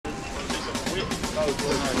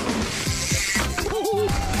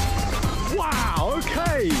Wow,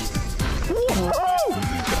 okay. Whoa.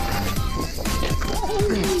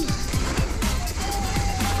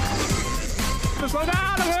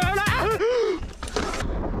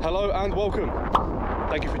 Hello and welcome.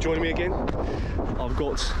 Thank you for joining me again. I've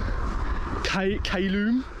got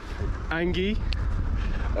Kalum, Angie.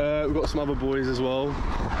 We've got some other boys as well.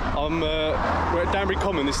 We're at Danbury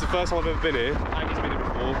Common. This is the first time I've ever been here. Angie's been here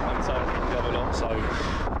before, and so the other lot. So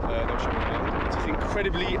they'll show me around. It's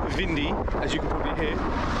incredibly windy, as you can probably hear.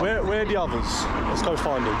 Where are the others? Let's go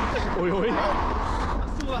find them. Oi, oi.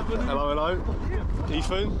 Hello, hello.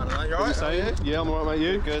 Ethan. Hello, you alright? Yeah, I'm alright, mate.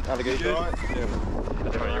 You? Good. Alligator, you alright? Yeah.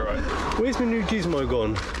 You're right. Where's my new gizmo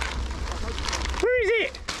gone? Where is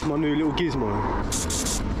it? My new little gizmo.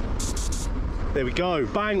 There we go.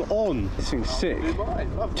 Bang on. This thing's sick.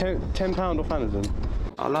 £10 off Amazon.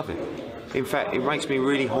 I love it. In fact, it makes me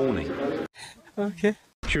really horny. Okay.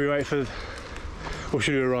 Should we wait for... Or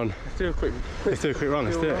should we do a run? Let's do a quick run.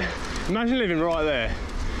 Let's do it. Imagine living right there.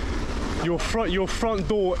 Your front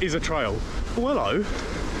door is a trail. Oh, hello.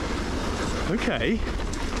 Okay.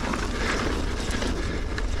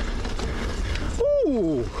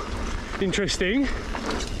 Ooh, interesting.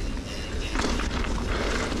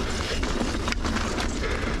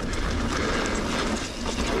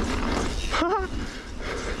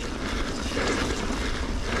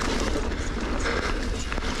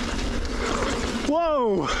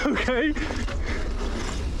 Whoa, okay.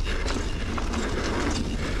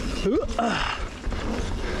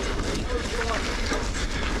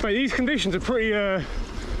 Mate, these conditions are pretty,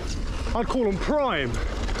 I'd call them prime.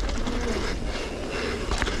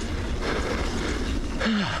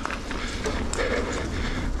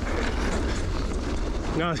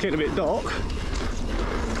 Now it's getting a bit dark.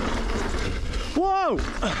 Whoa!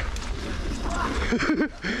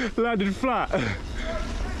 Landed flat.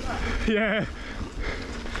 Yeah.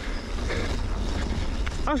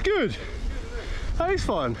 That's good. That is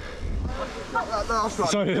fun.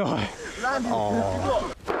 So did I.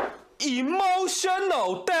 Oh.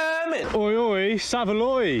 Emotional, damn it! Oi, oi,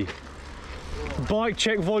 Savaloy. Bike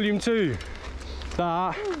check volume 2.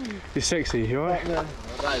 That is sexy, you alright? Yeah.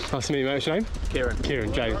 Nice to meet you, mate. What's your name? Kieran.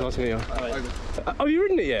 Kieran, James, nice to meet you. Oh, have you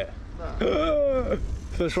ridden it yet? No.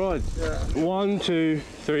 First ride? Yeah. 1, 2,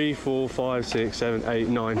 3, 4, 5, 6, 7, 8,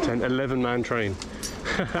 9, 10, 11 man train.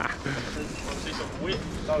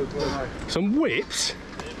 Some whips?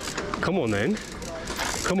 Come on then.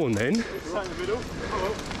 Come on then.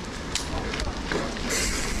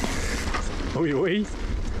 Oi, oi.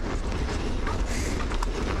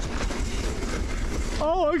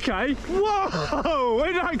 Oh, okay. Whoa!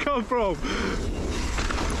 Where did that come from?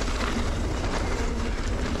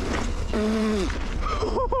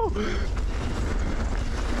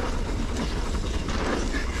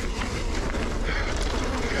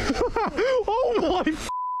 Oh my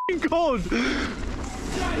f***ing god!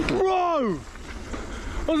 Bro!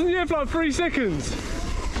 I was in the air for like 3 seconds.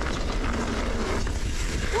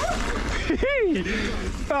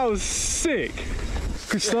 That was sick.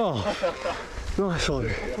 Good start. Nice one. I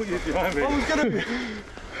was gonna...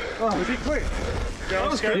 Oh, was it quick?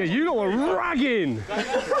 Yeah, you lot were ragging.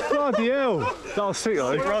 Bloody hell. That was sick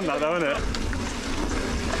though. Run that though, isn't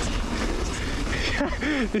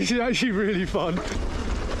it? This is actually really fun.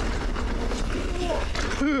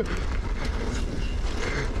 Quick.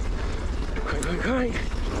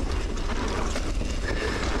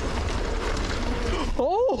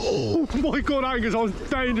 Oh my god, Angus, I was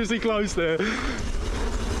dangerously close there.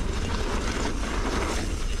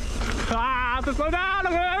 Ah, to slow down!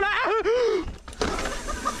 Oh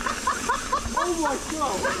my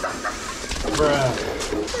god! Bruh.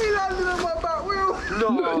 He landed on my back wheel!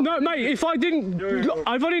 No, mate, if I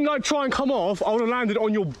didn't like try and come off, I would have landed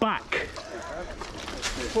on your back.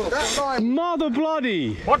 Mother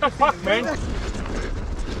bloody! What the fuck, man?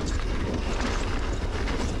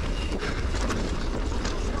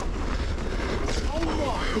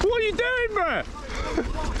 What are you doing, bruh?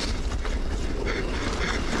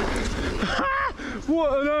 What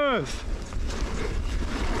on earth?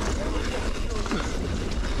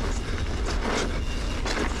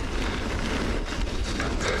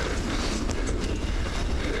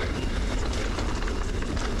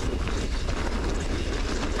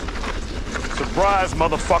 Surprise,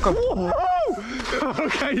 motherfucker!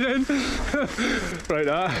 Okay then. Right,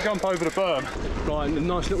 jump over the berm. Right, a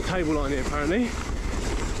nice little table line here apparently.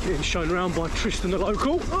 Getting shown around by Tristan the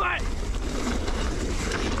local.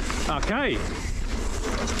 Okay.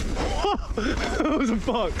 That was a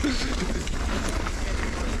bug.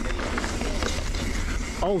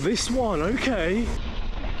 Oh, this one, okay.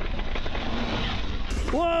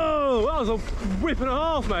 Whoa, that was a whip and a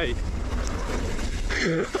half, mate.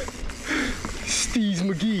 Steez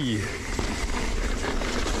McGee.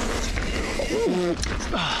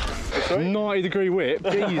 90-degree whip,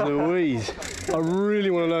 geez Louise. I really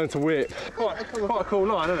want to learn to whip. Quite a cool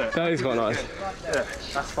line, isn't it? That is quite nice. Yeah,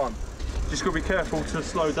 that's fun. Just got to be careful to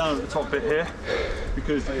slow down at the top bit here,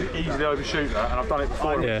 because you can easily overshoot that, and I've done it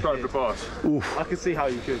before. Yeah. Straight over the bars. Oof. I can see how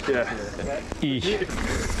you could. Yeah. Eesh.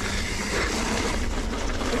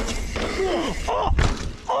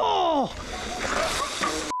 Oh!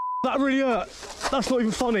 That really hurt. That's not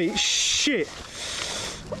even funny. Shit.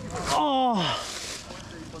 Oh.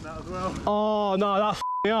 Oh no, that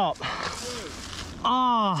f***ed me up.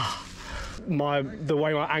 Ah. The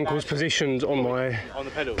way my ankle's positioned on the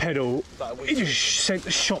pedal, it just sent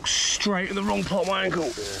the shock straight in the wrong part of my ankle.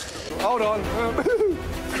 Yeah. Hold on.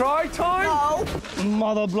 Cry time. No.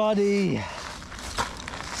 Mother bloody.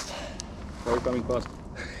 Very coming fast.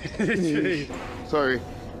 Sorry.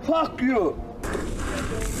 Fuck you.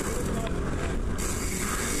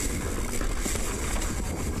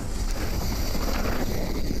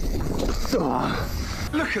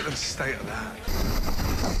 Look at the state of that.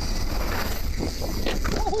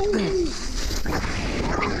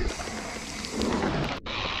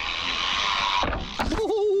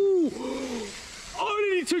 I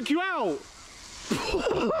nearly took you out.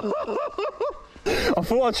 I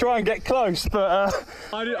thought I'd try and get close, but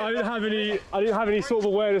I didn't have any sort of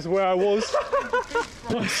awareness of where I was.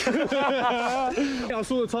 I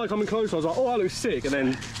saw the tyre coming closer. I was like, oh, that looks sick, and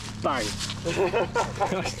then bang.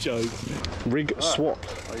 That's a joke. Rig swap.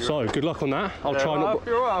 So good luck on that. I'll try not.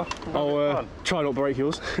 I'll try not break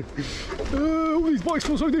yours. All these bikes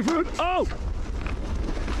feel so different. Oh!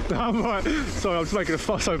 I'm right. Sorry, I'm just making a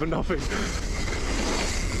fuss over nothing.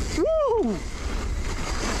 Woo!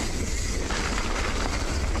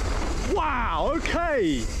 Wow.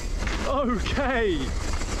 Okay. Okay.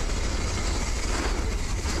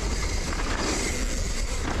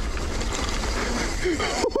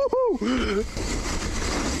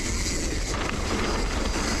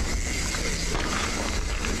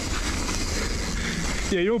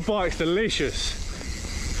 Yeah, your bike's delicious.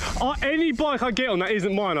 Any bike I get on that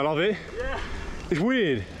isn't mine, I love it. Yeah. It's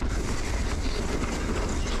weird.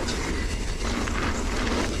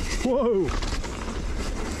 Whoa.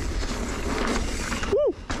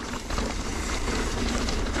 Woo.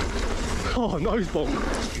 Oh, nose bonk.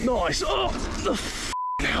 Nice. Oh, the f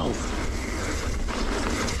hell.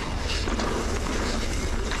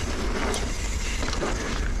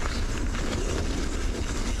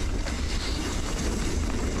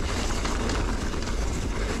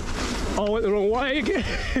 I went the wrong way again.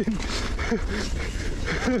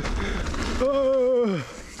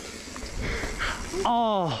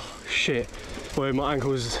 Oh shit. Well, my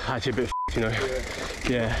ankle's actually a bit f***ed, you know.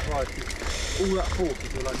 Yeah. All that fork,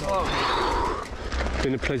 you're like, oh.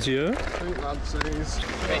 Been a pleasure.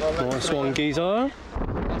 Nice one, geezer.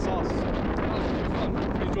 That's us. That was fun.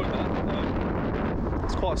 We enjoyed that.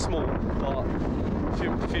 It's quite small, but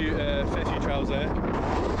a fair few trails there.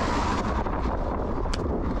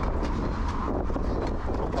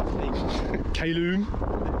 Kaloom.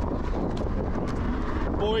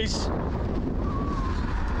 Boys.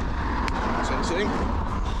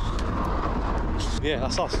 Yeah,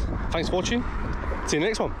 that's us. Thanks for watching. See you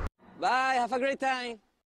next one. Bye, have a great time.